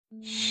Who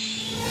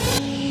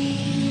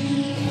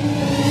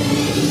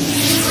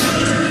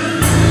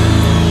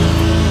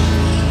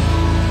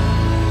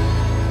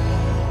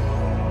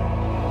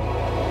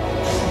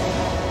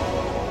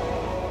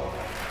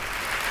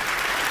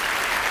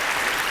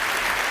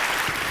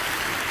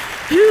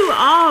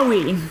are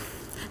we?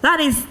 That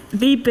is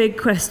the big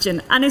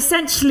question. And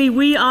essentially,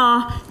 we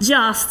are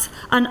just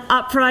an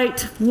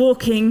upright,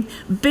 walking,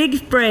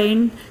 big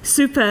brain,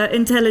 super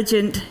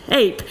intelligent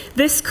ape.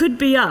 This could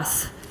be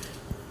us.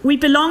 We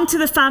belong to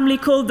the family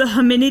called the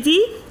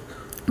Hominidae.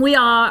 We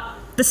are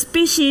the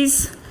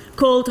species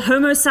called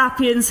Homo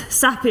sapiens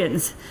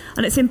sapiens.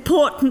 And it's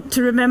important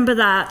to remember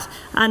that,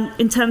 and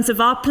in terms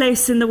of our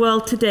place in the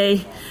world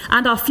today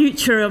and our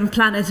future on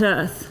planet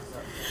Earth.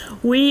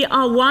 We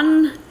are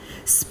one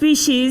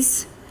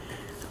species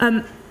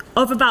of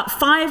about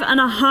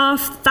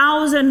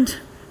 5,500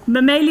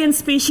 mammalian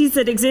species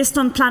that exist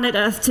on planet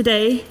Earth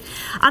today,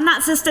 and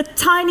that's just a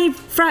tiny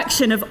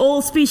fraction of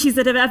all species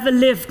that have ever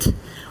lived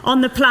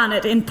on the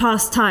planet in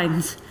past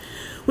times.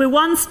 We're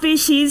one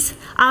species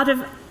out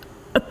of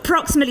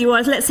approximately,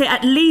 well, let's say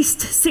at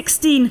least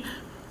 16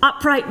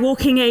 upright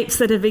walking apes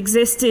that have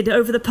existed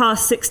over the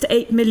past 6 to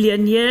 8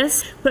 million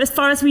years. But as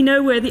far as we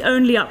know, we're the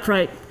only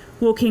upright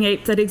walking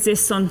ape that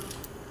exists on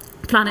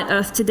planet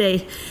Earth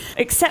today,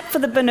 except for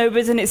the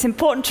bonobos, and it's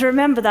important to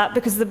remember that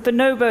because the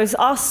bonobos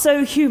are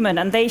so human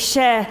and they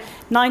share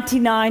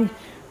 99%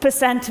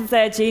 of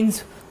their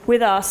genes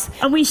with us.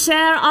 And we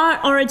share our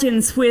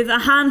origins with a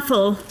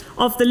handful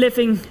of the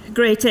living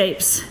great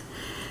apes.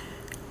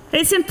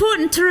 It's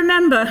important to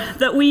remember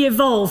that we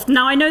evolved.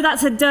 Now, I know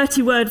that's a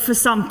dirty word for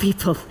some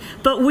people,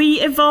 but we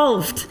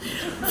evolved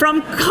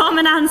from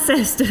common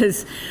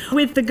ancestors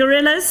with the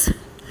gorillas,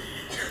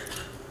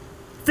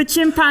 the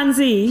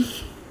chimpanzee,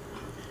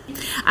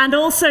 and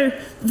also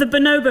the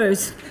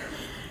bonobos.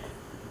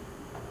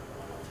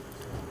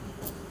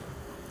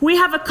 We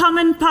have a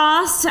common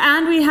past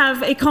and we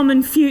have a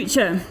common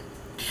future.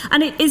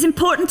 And it is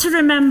important to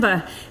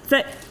remember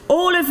that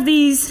all of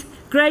these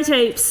great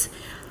apes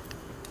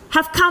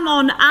have come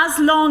on as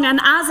long and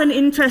as an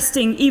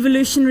interesting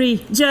evolutionary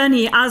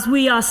journey as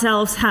we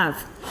ourselves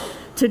have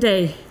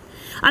today.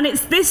 And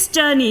it's this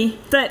journey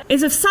that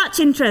is of such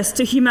interest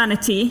to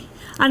humanity.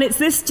 And it's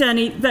this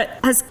journey that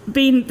has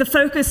been the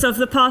focus of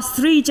the past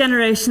 3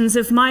 generations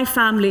of my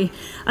family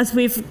as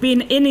we've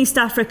been in East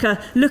Africa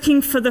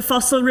looking for the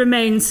fossil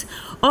remains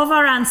of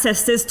our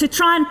ancestors to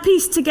try and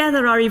piece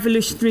together our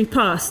evolutionary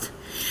past.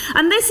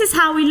 And this is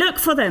how we look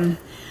for them.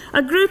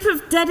 A group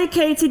of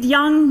dedicated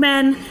young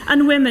men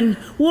and women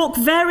walk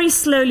very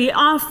slowly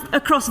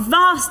across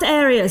vast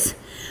areas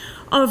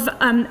of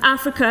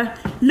Africa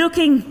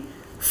looking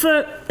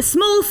for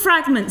small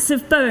fragments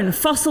of bone,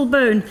 fossil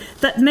bone,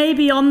 that may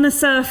be on the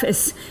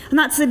surface. And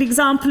that's an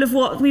example of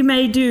what we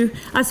may do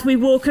as we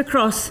walk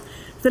across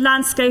the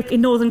landscape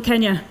in northern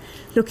Kenya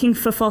looking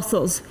for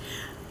fossils.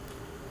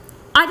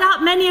 I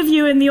doubt many of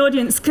you in the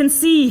audience can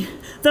see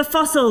the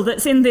fossil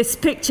that's in this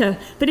picture,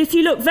 but if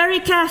you look very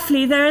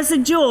carefully, there is a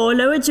jaw,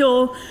 lower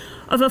jaw,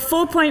 of a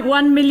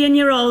 4.1 million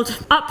year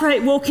old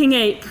upright walking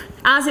ape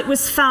as it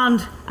was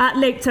found at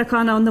Lake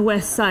Turkana on the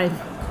west side.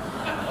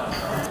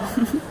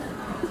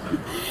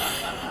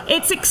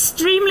 It's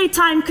extremely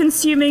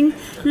time-consuming,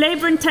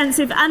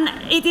 labor-intensive, and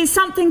it is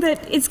something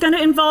that it's going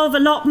to involve a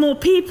lot more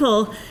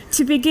people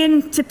to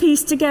begin to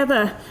piece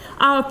together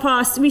our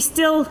past. We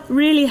still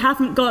really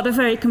haven't got a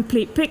very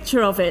complete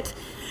picture of it.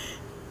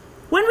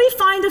 When we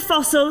find a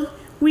fossil,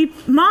 we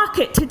mark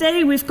it.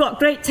 Today we've got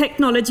great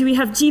technology. We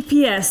have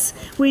GPS.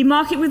 We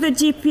mark it with a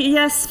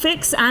GPS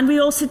fix, and we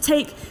also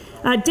take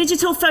a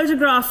digital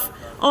photograph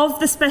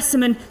of the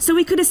specimen, so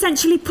we could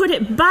essentially put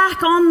it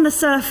back on the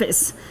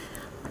surface,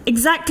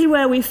 exactly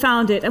where we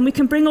found it, and we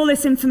can bring all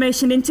this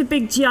information into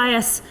big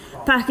GIS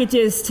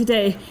packages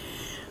today.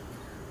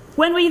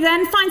 When we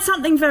then find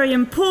something very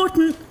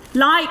important,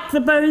 like the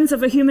bones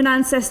of a human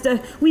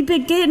ancestor, we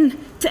begin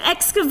to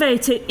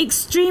excavate it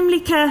extremely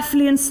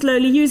carefully and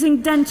slowly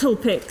using dental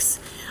picks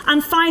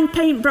and fine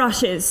paint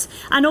brushes,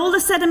 and all the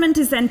sediment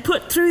is then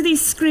put through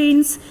these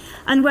screens,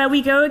 and where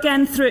we go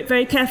again through it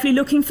very carefully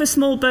looking for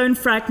small bone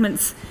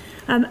fragments.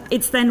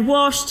 It's then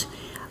washed.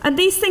 And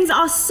these things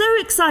are so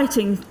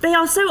exciting. They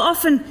are so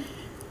often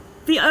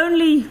the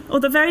only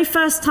or the very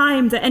first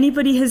time that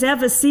anybody has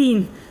ever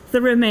seen the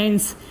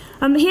remains.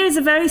 Here's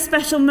a very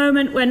special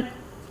moment when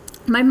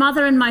my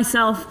mother and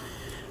myself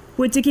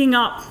were digging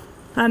up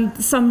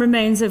some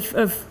remains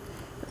of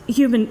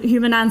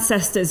human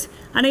ancestors.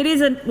 And it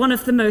is one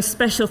of the most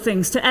special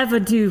things to ever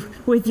do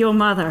with your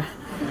mother.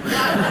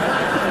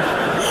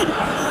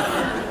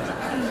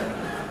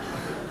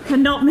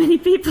 And not many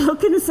people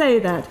can say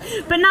that.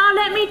 But now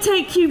let me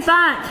take you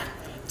back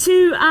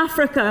to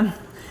Africa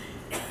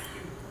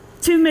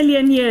 2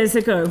 million years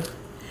ago.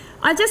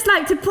 I'd just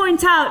like to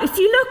point out, if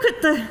you look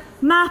at the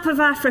map of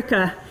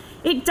Africa,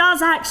 it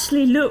does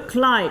actually look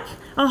like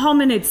a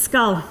hominid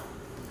skull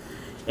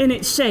in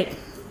its shape.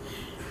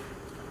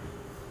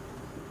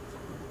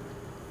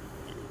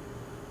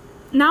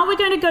 Now we're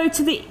going to go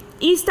to the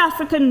East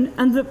African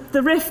and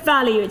the Rift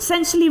Valley. It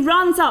essentially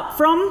runs up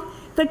from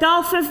the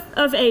Gulf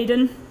of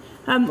Aden,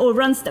 or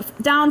runs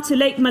down to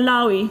Lake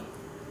Malawi.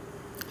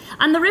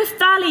 And the Rift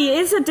Valley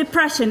is a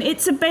depression,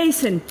 it's a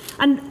basin,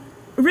 and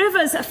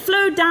rivers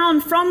flow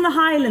down from the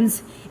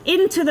highlands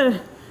into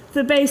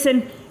the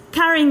basin,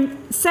 carrying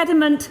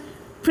sediment,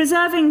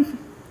 preserving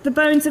the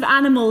bones of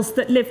animals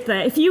that lived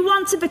there. If you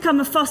want to become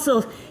a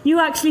fossil, you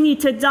actually need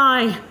to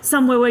die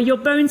somewhere where your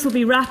bones will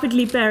be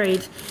rapidly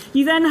buried.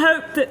 You then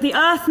hope that the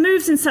earth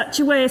moves in such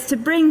a way as to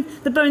bring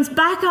the bones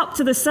back up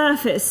to the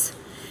surface.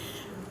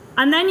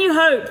 And then you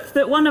hope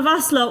that one of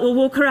us lot will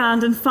walk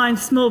around and find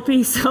a small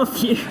piece of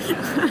you.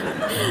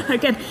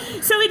 Again.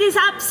 So it is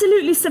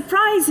absolutely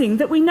surprising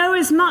that we know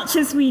as much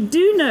as we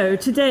do know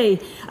today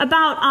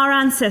about our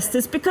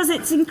ancestors, because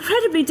it's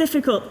incredibly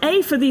difficult,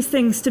 A, for these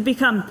things to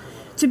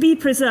be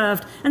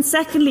preserved, and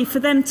secondly, for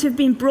them to have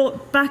been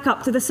brought back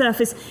up to the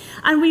surface.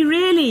 And we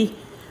really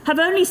have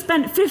only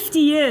spent 50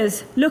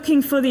 years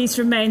looking for these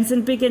remains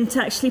and begin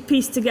to actually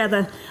piece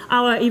together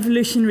our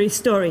evolutionary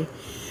story.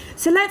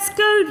 So let's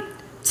go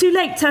to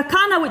Lake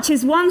Turkana, which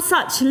is one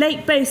such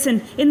lake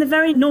basin in the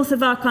very north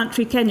of our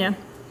country, Kenya.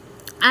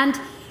 And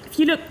if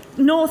you look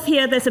north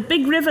here, there's a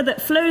big river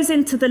that flows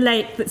into the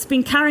lake that's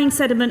been carrying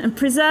sediment and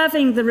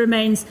preserving the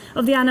remains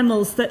of the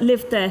animals that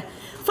lived there.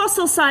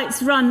 Fossil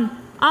sites run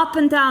up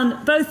and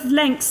down both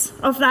lengths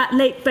of that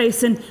lake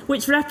basin,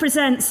 which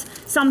represents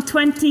some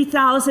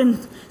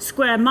 20,000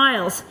 square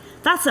miles.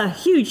 That's a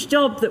huge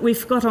job that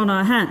we've got on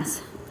our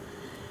hands.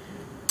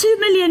 2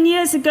 million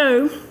years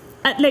ago,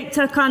 at Lake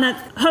Turkana,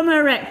 Homo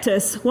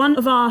erectus, one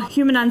of our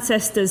human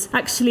ancestors,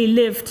 actually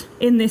lived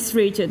in this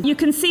region. You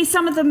can see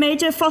some of the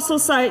major fossil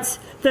sites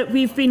that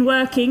we've been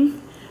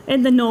working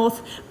in the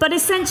north, but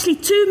essentially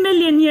 2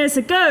 million years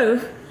ago,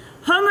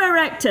 Homo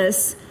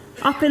erectus,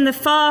 up in the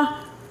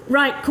far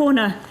right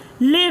corner,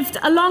 lived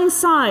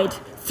alongside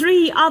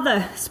 3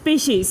 other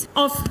species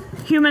of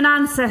human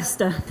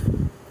ancestor.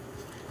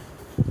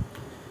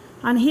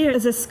 And here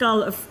is a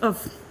skull of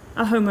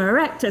a Homo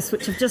erectus,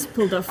 which I've just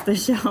pulled off the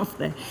shelf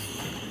there.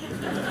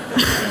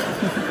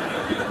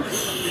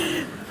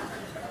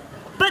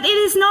 But it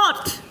is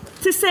not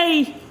to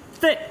say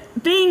that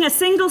being a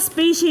single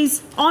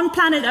species on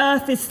planet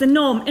Earth is the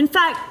norm. In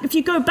fact, if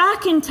you go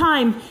back in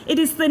time, it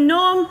is the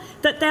norm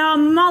that there are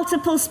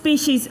multiple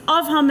species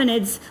of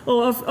hominids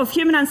or of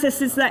human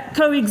ancestors that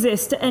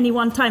coexist at any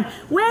one time.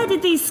 Where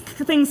did these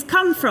things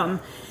come from?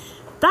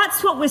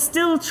 That's what we're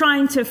still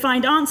trying to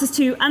find answers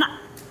to. And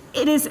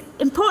it is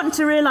important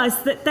to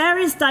realize that there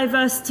is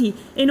diversity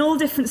in all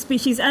different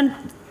species, and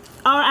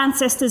our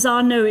ancestors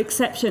are no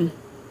exception.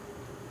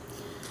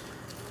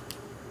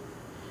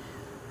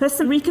 There's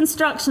some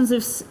reconstructions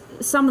of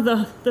some of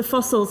the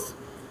fossils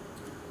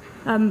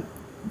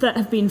that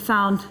have been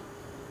found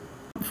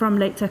from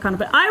Lake Turkana.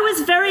 But I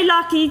was very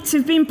lucky to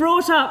have been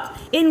brought up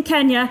in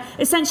Kenya,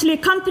 essentially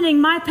accompanying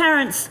my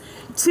parents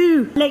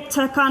to Lake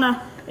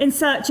Turkana in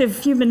search of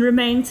human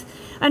remains.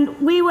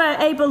 And we were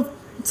able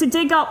to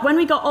dig up, when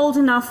we got old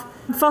enough,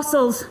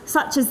 fossils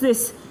such as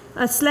this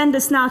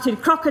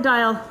slender-snouted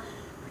crocodile.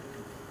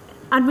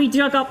 And we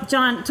dug up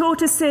giant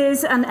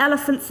tortoises and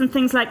elephants and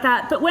things like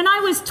that. But when I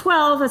was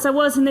 12, as I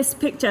was in this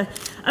picture,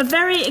 a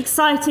very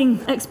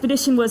exciting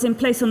expedition was in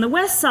place on the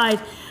west side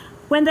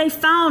when they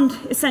found,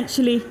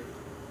 essentially,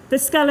 the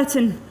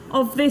skeleton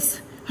of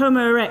this Homo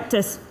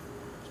erectus.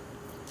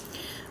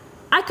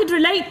 I could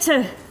relate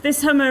to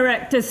this Homo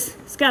erectus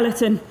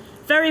skeleton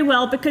very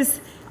well because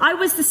I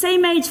was the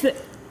same age that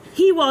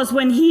he was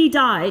when he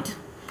died.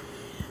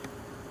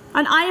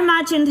 And I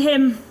imagined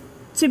him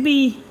to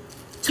be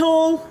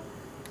tall,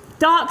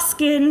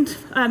 dark-skinned.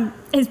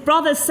 His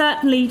brothers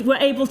certainly were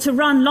able to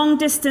run long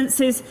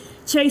distances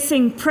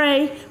chasing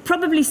prey,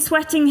 probably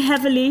sweating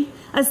heavily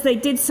as they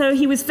did so.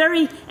 He was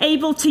very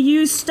able to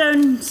use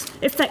stones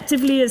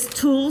effectively as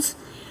tools.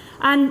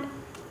 And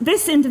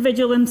this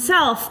individual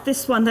himself,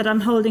 this one that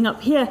I'm holding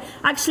up here,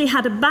 actually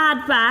had a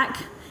bad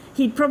back.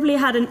 He'd probably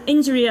had an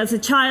injury as a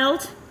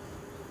child.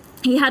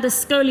 He had a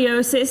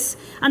scoliosis,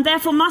 and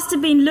therefore must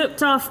have been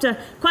looked after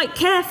quite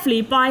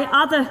carefully by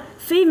other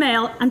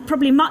female and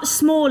probably much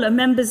smaller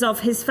members of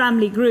his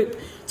family group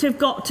to have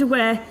got to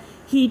where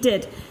he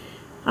did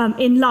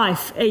in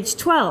life, age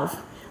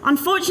 12.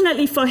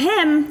 Unfortunately for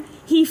him,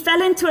 he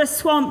fell into a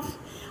swamp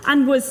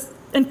and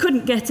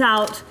couldn't get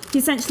out.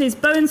 Essentially, his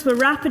bones were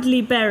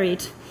rapidly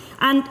buried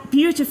and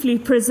beautifully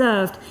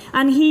preserved,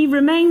 and he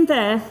remained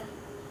there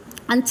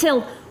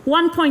until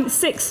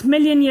 1.6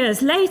 million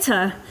years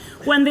later,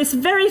 when this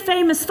very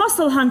famous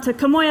fossil hunter,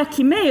 Kamoya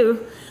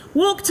Kimeu,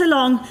 walked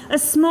along a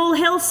small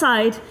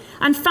hillside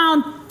and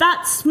found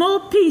that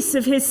small piece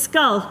of his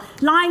skull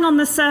lying on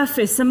the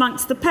surface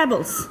amongst the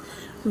pebbles,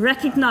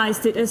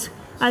 recognized it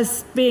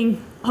as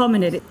being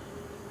hominid.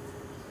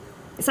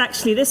 It's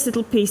actually this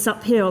little piece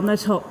up here on the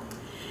top.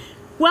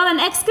 Well, an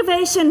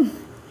excavation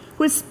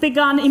was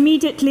begun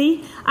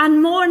immediately,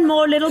 and more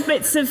little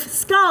bits of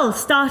skull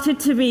started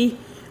to be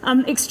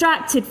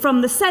extracted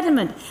from the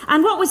sediment.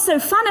 And what was so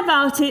fun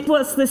about it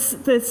was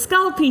the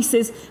skull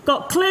pieces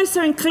got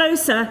closer and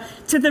closer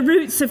to the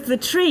roots of the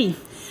tree.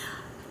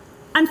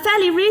 And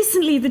fairly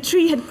recently, the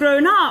tree had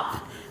grown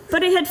up,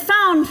 but it had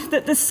found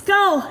that the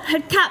skull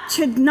had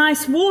captured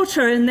nice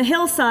water in the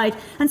hillside,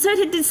 and so it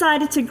had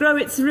decided to grow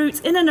its roots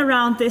in and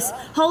around this,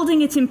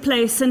 holding it in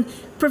place and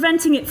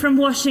preventing it from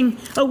washing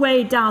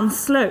away down the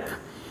slope.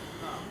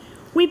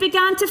 We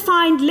began to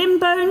find limb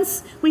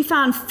bones, we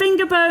found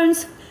finger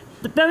bones,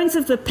 the bones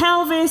of the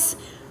pelvis,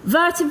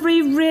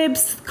 vertebrae,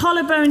 ribs,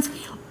 collarbones,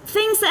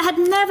 things that had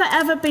never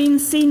ever been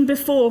seen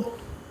before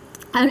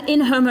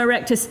in Homo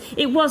erectus.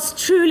 It was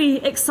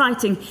truly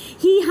exciting.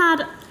 He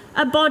had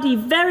a body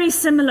very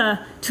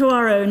similar to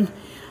our own,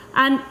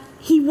 and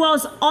he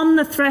was on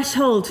the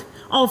threshold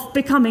of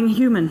becoming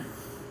human.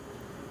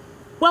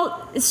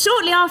 Well,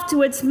 shortly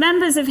afterwards,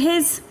 members of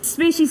his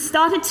species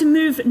started to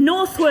move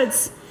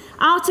northwards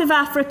out of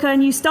Africa,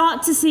 and you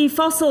start to see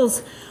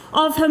fossils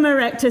of Homo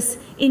erectus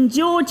in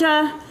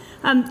Georgia,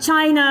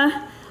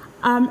 China,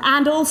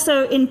 and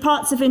also in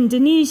parts of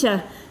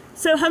Indonesia.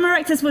 So Homo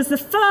erectus was the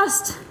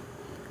first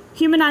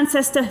human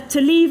ancestor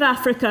to leave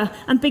Africa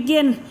and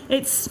begin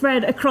its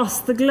spread across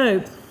the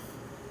globe.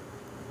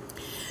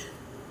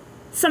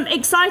 Some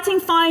exciting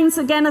finds,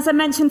 again, as I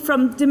mentioned,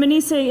 from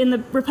Dmanisi in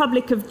the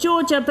Republic of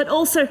Georgia, but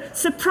also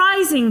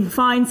surprising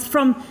finds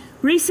from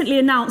recently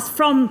announced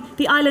from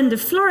the island of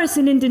Flores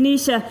in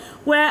Indonesia,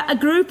 where a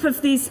group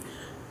of these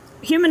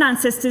human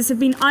ancestors have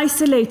been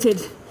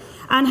isolated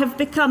and have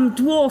become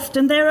dwarfed,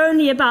 and they're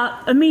only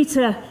about a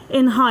meter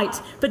in height.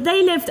 But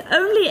they lived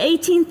only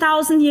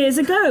 18,000 years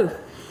ago.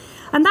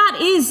 And that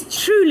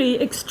is truly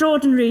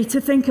extraordinary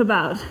to think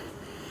about.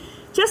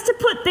 Just to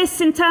put this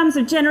in terms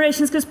of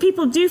generations, because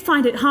people do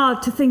find it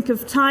hard to think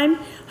of time,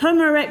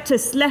 Homo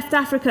erectus left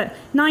Africa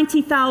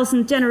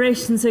 90,000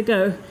 generations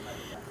ago.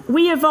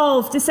 We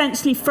evolved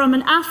essentially from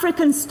an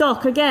African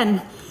stock,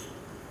 again,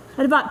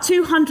 at about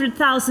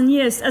 200,000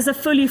 years as a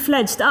fully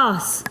fledged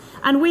us.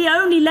 And we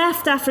only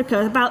left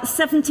Africa about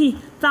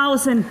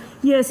 70,000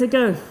 years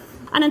ago.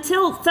 And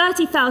until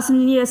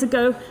 30,000 years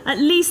ago, at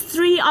least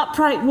 3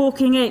 upright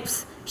walking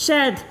apes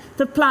shared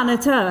the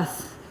planet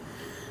Earth.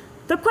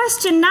 The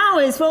question now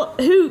is, well,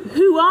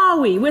 who are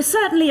we? We're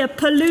certainly a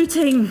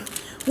polluting,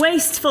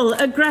 wasteful,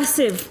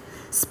 aggressive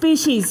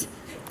species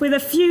with a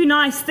few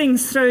nice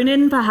things thrown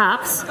in,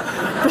 perhaps.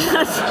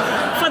 But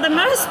for the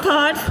most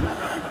part,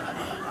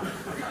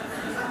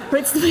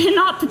 we're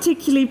not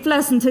particularly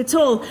pleasant at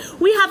all.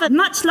 We have a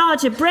much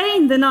larger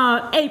brain than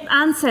our ape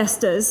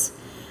ancestors.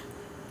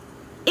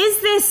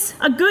 Is this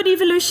a good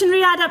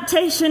evolutionary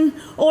adaptation,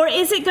 or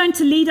is it going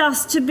to lead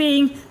us to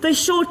being the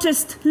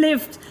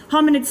shortest-lived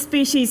hominid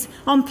species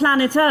on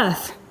planet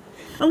Earth?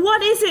 And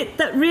what is it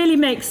that really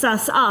makes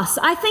us us?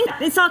 I think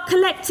it's our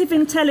collective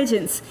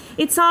intelligence.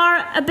 It's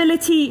our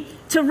ability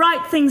to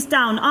write things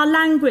down, our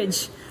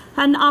language,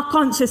 and our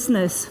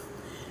consciousness.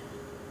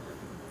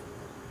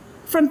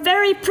 From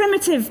very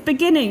primitive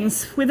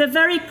beginnings, with a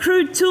very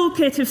crude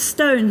toolkit of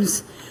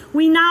stones,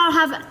 we now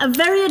have a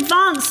very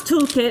advanced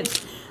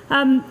toolkit.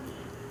 And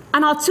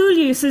our tool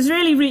use has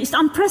really reached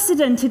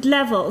unprecedented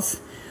levels.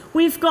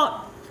 We've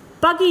got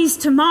buggies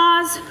to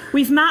Mars,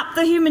 we've mapped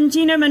the human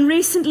genome, and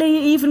recently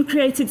even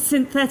created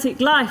synthetic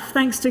life,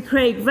 thanks to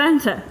Craig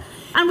Venter.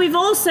 And we've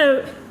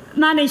also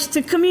managed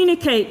to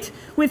communicate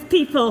with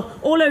people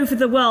all over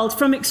the world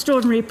from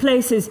extraordinary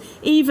places,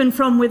 even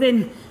from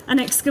within an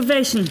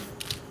excavation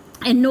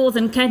in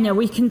northern Kenya.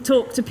 We can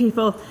talk to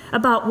people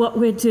about what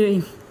we're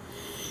doing.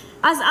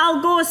 As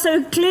Al Gore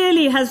so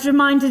clearly has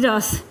reminded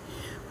us,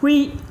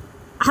 we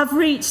have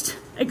reached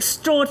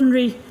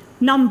extraordinary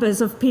numbers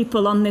of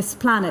people on this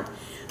planet.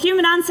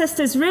 Human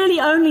ancestors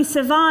really only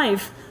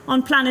survive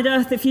on planet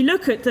Earth, if you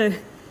look at the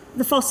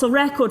fossil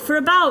record, for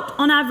about,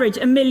 on average,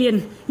 1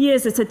 million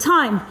years at a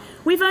time.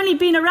 We've only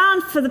been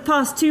around for the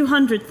past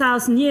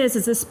 200,000 years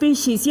as a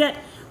species, yet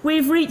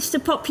we've reached a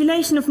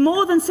population of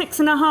more than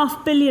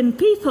 6.5 billion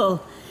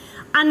people.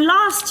 And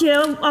last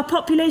year, our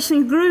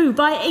population grew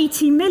by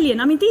 80 million.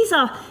 I mean, these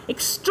are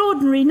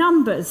extraordinary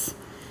numbers.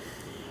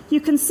 You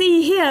can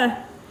see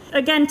here,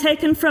 again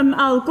taken from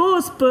Al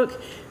Gore's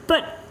book,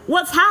 but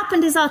what's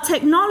happened is our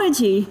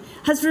technology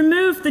has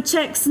removed the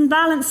checks and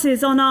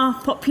balances on our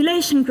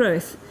population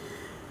growth.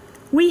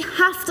 We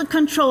have to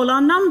control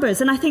our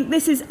numbers, and I think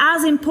this is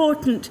as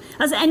important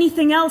as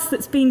anything else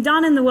that's being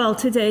done in the world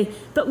today,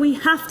 but we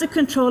have to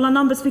control our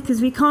numbers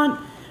because we can't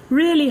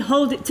really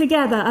hold it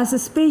together as a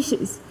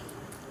species.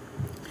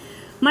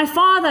 My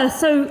father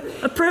so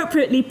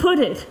appropriately put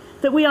it,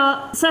 that we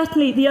are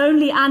certainly the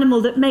only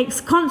animal that makes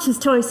conscious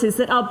choices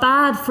that are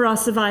bad for our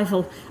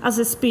survival as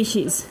a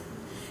species.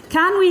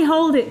 Can we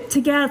hold it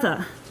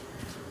together?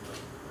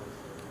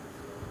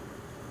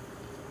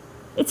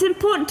 It's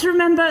important to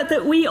remember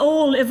that we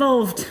all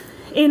evolved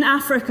in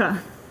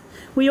Africa.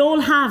 We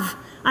all have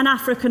an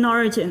African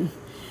origin.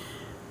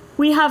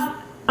 We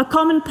have a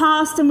common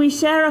past and we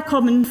share a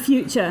common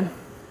future.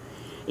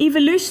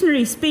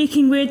 Evolutionary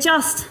speaking, we're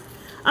just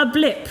a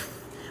blip.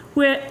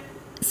 We're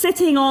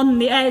sitting on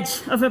the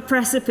edge of a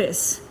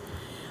precipice.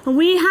 And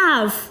we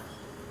have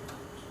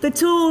the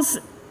tools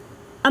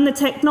and the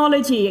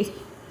technology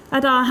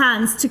at our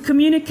hands to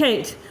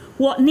communicate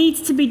what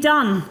needs to be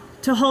done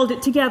to hold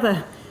it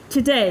together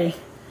today.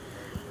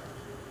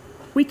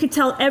 We could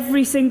tell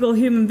every single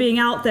human being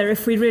out there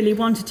if we really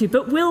wanted to,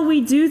 but will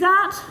we do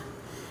that?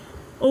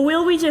 Or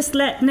will we just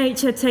let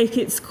nature take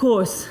its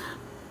course?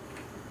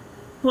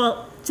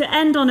 Well, to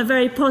end on a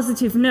very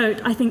positive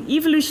note, I think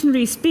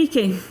evolutionary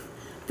speaking,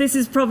 this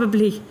is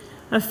probably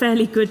a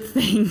fairly good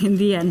thing in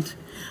the end.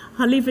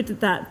 I'll leave it at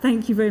that.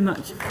 Thank you very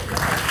much.